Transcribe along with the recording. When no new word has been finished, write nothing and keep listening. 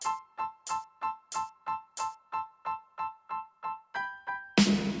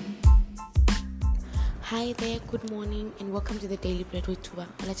Hi there, good morning, and welcome to the Daily Bread with Tuba.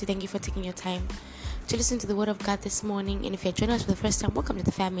 I'd like to thank you for taking your time to listen to the Word of God this morning. And if you're joining us for the first time, welcome to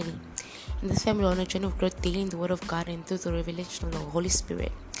the family. In this family, we're on a journey of growth daily in the Word of God and through the revelation of the Holy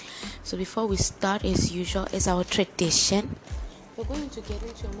Spirit. So before we start, as usual, as our tradition, we're going to get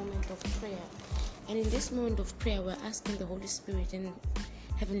into a moment of prayer. And in this moment of prayer, we're asking the Holy Spirit and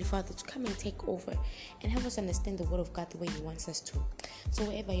Heavenly Father to come and take over and help us understand the Word of God the way He wants us to. So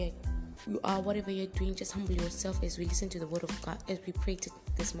wherever you are, whatever you're doing, just humble yourself as we listen to the Word of God, as we pray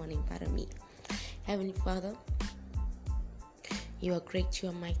this morning. Pardon me. Heavenly Father, you are great, you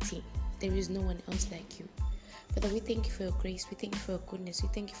are mighty. There is no one else like you. Father, we thank you for your grace, we thank you for your goodness, we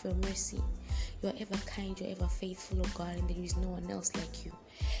thank you for your mercy. You are ever kind, you are ever faithful, O God, and there is no one else like you.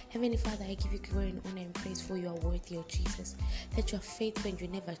 Heavenly Father, I give you glory and honor and praise for you are worthy, O Jesus, that you are faithful and you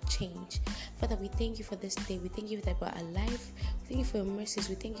never change. Father, we thank you for this day. We thank you that we're alive. We thank you for your mercies.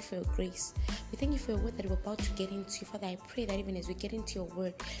 We thank you for your grace. We thank you for your word that we're about to get into. Father, I pray that even as we get into your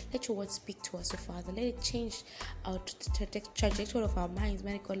word, let your word speak to us, O Father. Let it change our trajectory of our minds,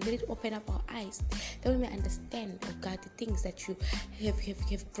 my God. Let it open up our eyes that we may understand, oh God, the things that you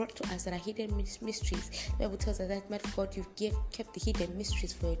have brought to us that are hidden mysteries. The Bible tells us that, my God, you've kept the hidden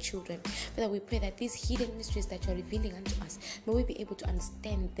mysteries for your children. Father, we pray that these hidden mysteries that you're revealing unto us, may we be able to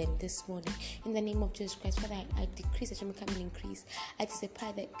understand them this morning. In the name of Jesus Christ, Father, I decrease that you may come and increase. I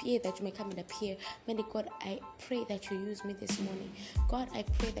disappear that you may come and appear. May God, I pray that you use me this morning. God, I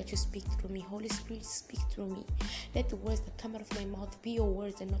pray that you speak through me. Holy Spirit, speak through me. Let the words that come out of my mouth be your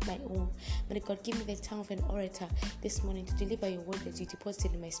words and not my own. May God, give me the tongue of an orator this morning to deliver your word that you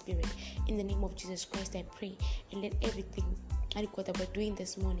deposited in my spirit. In the name of Jesus Christ, I pray, and let everything God that we're doing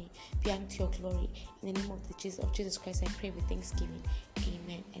this morning be unto your glory. In the name of Jesus Christ, I pray with thanksgiving.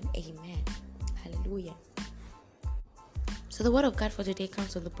 Amen and amen. Hallelujah. So the word of God for today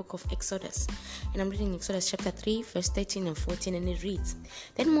comes from the book of Exodus. And I'm reading Exodus chapter 3, verse 13 and 14, and it reads,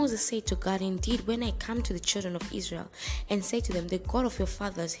 Then Moses said to God, Indeed, when I come to the children of Israel and say to them, The God of your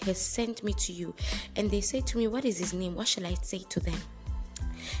fathers has sent me to you, and they say to me, What is his name? What shall I say to them?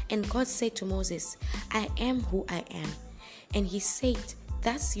 And God said to Moses, I am who I am. And he said,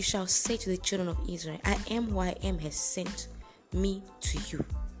 Thus you shall say to the children of Israel, I am who I am has sent me to you.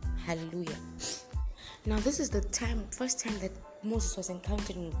 Hallelujah. Now this is the first time that Moses was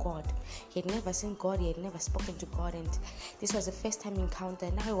encountering God. He had never seen God, he had never spoken to God, and this was the first time encounter.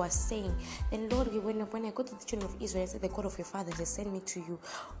 Now he was saying, Then Lord, when I go to the children of Israel, I said, The God of your fathers has sent me to you,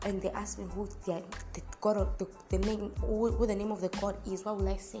 and they asked me who the God of the name, who the name of the God is. What will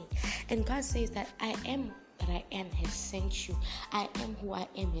I say? And God says that I am that I am has sent you. I am who I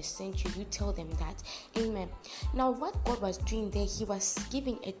am has sent you. You tell them that. Amen. Now what God was doing there, he was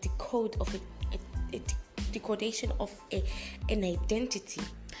giving a decodation of an identity.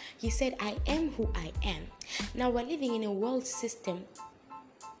 He said, I am who I am. Now we're living in a world system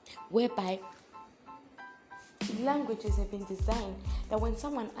whereby languages have been designed that when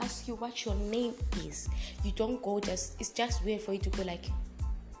someone asks you what your name is, you don't go it's just weird for you to go like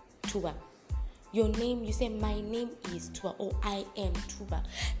Tuba. Your name, you say, my name is Tuba, or I am Tuba.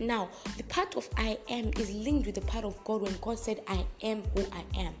 Now, the part of I am is linked with the part of God when God said, I am who I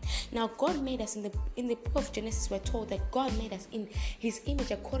am. Now, God made us in the book of Genesis, we're told that God made us in his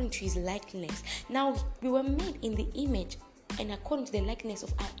image according to his likeness. Now, we were made in the image and according to the likeness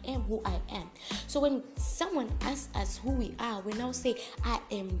of I am who I am. So when someone asks us who we are, we now say, I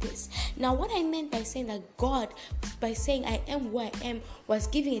am this. Now what I meant by saying that God, by saying I am who I am, was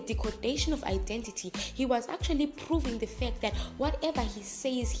giving a decodation of identity. He was actually proving the fact that whatever he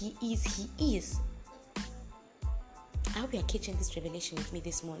says he is, he is. I hope you are catching this revelation with me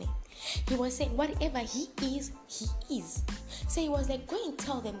this morning. He was saying whatever he is, he is. So he was like, go and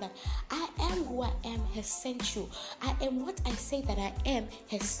tell them that I am who I am has sent you. I am what I say that I am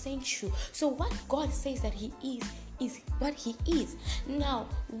has sent you. So what God says that he is what he is. Now,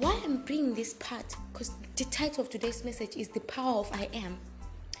 why I'm bringing this part, because the title of today's message is The Power of I Am.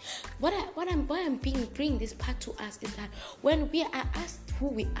 Why I'm bringing this part to us is that when we are asked who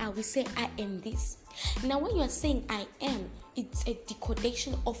we are, we say I am this. Now when you are saying I am, it's a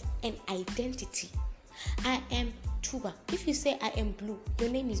decodation of an identity. I am Tuba. If you say I am Blue, your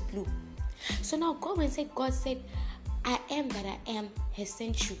name is Blue. So now God said I am that I am has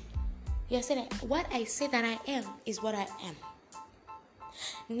sent you. You said that what I say that I am is what I am.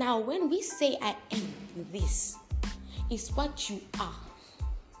 Now when we say I am this, is what you are.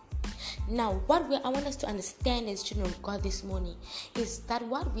 Now, what I want us to understand as children of God this morning is that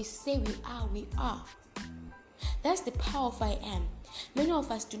what we say we are. That's the power of I am. Many of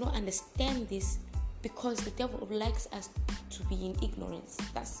us do not understand this because the devil likes us to to be in ignorance.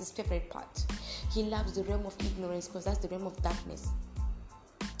 That's his favorite part. He loves the realm of ignorance because that's the realm of darkness.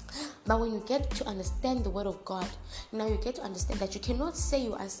 But when you get to understand the word of God, now you get to understand that you cannot say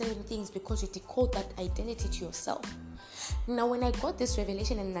you are saying things because you decode that identity to yourself. Now when I got this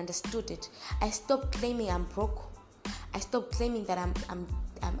revelation and understood it, I stopped claiming I'm broke. I stopped claiming that I'm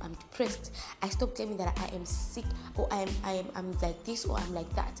depressed. I stopped claiming that I am sick, or I'm like this, or I'm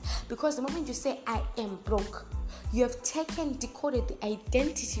like that. Because the moment you say I am broke, you have decoded the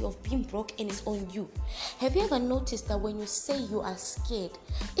identity of being broke, and it's on you. Have you ever noticed that when you say you are scared,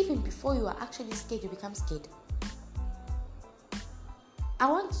 even before you are actually scared, you become scared? I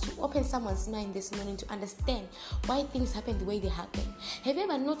want to open someone's mind this morning to understand why things happen the way they happen. Have you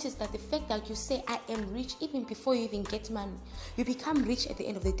ever noticed that the fact that you say I am rich even before you even get money, you become rich at the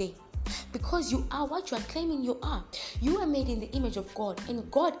end of the day? Because you are what you are claiming you are. You are made in the image of God, and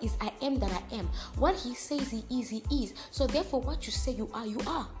God is I am that I am. What He says He is, He is. So therefore what you say you are, you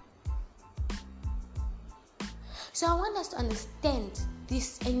are. So I want us to understand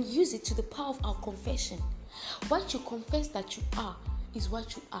this and use it to the power of our confession. What you confess that you are is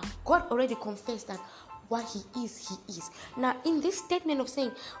what you are. God already confessed that what He is, He is. Now in this statement of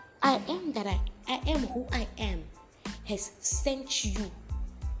saying I am that I am who I am has sent you,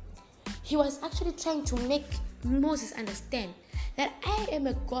 He was actually trying to make Moses understand that I am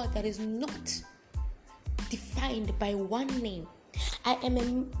a God that is not defined by one name. I am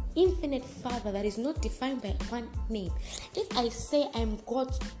an infinite Father that is not defined by one name. If I say I am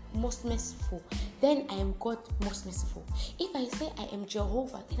God most merciful, then I am God most merciful. If I say I am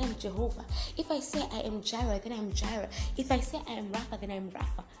Jehovah, then I am Jehovah. If I say I am Jireh, then I am Jireh. If I say I am Rapha, then I am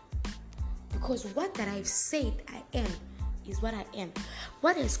Rapha. Because what that I've said I am is what I am.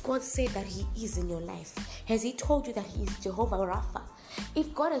 What has God said that He is in your life? Has He told you that He is Jehovah Rapha?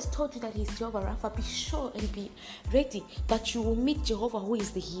 If God has told you that He is Jehovah Rapha, be sure and be ready that you will meet Jehovah, who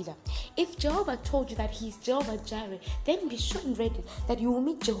is the healer. If Jehovah told you that He is Jehovah Jireh, then be sure and ready that you will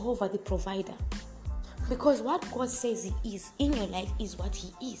meet Jehovah the provider. Because what God says He is in your life is what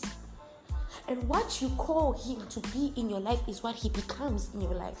He is. And what you call Him to be in your life is what He becomes in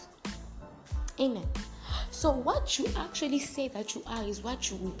your life. Amen. So what you actually say that you are is what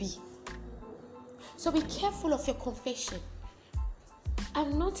you will be. So be careful of your confession.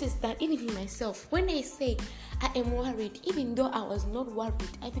 I've noticed that even in myself, when I say I am worried, even though I was not worried,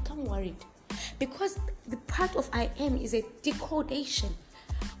 I become worried. Because the part of I am is a decodation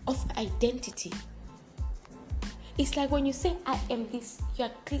of identity. It's like when you say I am this, you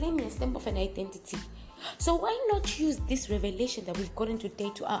are claiming a stamp of an identity. So why not use this revelation that we've gotten today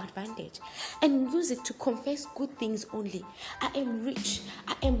to our advantage and use it to confess good things only? I am rich.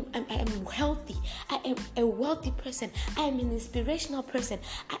 I am healthy. I am a wealthy person. I am an inspirational person.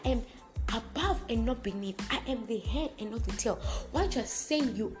 I am above and not beneath. I am the head and not the tail. What you're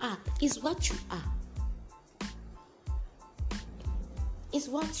saying you are is what you are. Is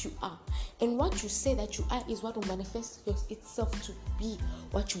what you are. And what you say that you are is what will manifest itself to be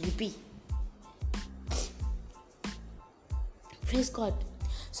what you will be. Praise God.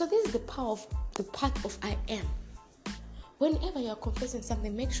 So this is the power of the part of I am. Whenever you are confessing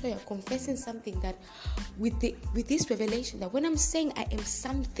something, make sure you are confessing something that with this revelation that when I'm saying I am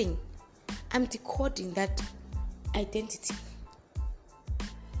something, I'm decoding that identity.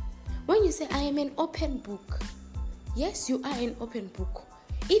 When you say I am an open book, yes, you are an open book.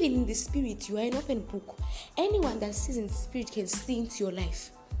 Even in the spirit, you are an open book. Anyone that sees in the spirit can see into your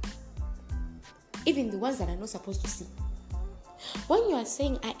life. Even the ones that are not supposed to see. When you are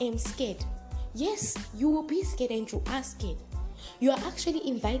saying I am scared, yes, you will be scared and you are scared. You are actually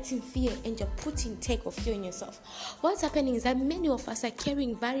inviting fear and you're putting tag of fear in yourself. What's happening is that many of us are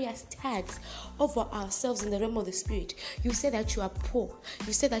carrying various tags over ourselves in the realm of the spirit. You say that you are poor.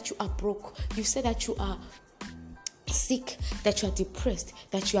 You say that you are broke. You say that you are sick, that you are depressed,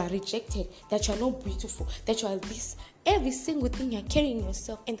 that you are rejected, that you are not beautiful, that you are this. Every single thing you're carrying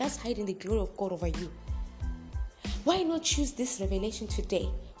yourself, and that's hiding the glory of God over you. Why not choose this revelation today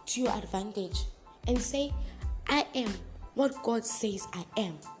to your advantage and say, I am what God says I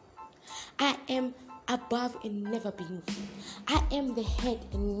am. I am above and never beneath. I am the head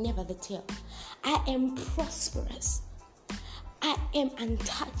and never the tail. I am prosperous. I am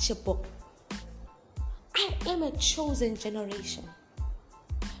untouchable. I am a chosen generation.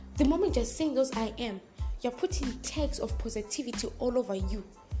 The moment you're saying those I am, you're putting tags of positivity all over you.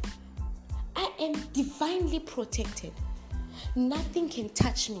 I am divinely protected. Nothing can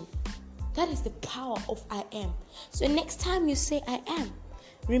touch me. That is the power of I am. So next time you say I am,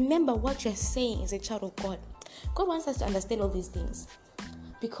 remember what you're saying is a child of God. God wants us to understand all these things.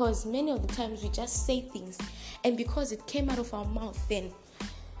 Because many of the times we just say things And because it came out of our mouth, then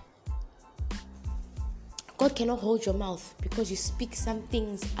God cannot hold your mouth because you speak some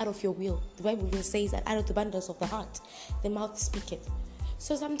things out of your will. The Bible even says that out of the abundance of the heart, the mouth speaketh.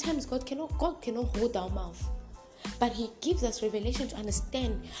 So sometimes God cannot hold our mouth. But He gives us revelation to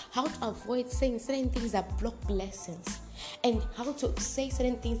understand how to avoid saying certain things that block blessings and how to say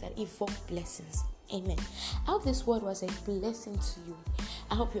certain things that evoke blessings. Amen. I hope this word was a blessing to you.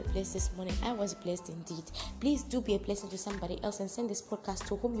 I hope you're blessed this morning. I was blessed indeed. Please do be a blessing to somebody else and send this podcast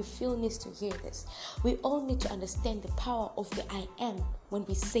to whom you feel needs to hear this. We all need to understand the power of the I am when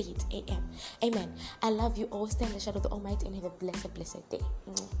we say it. I am. Amen. I love you all. Stay in the shadow of the Almighty and have a blessed day.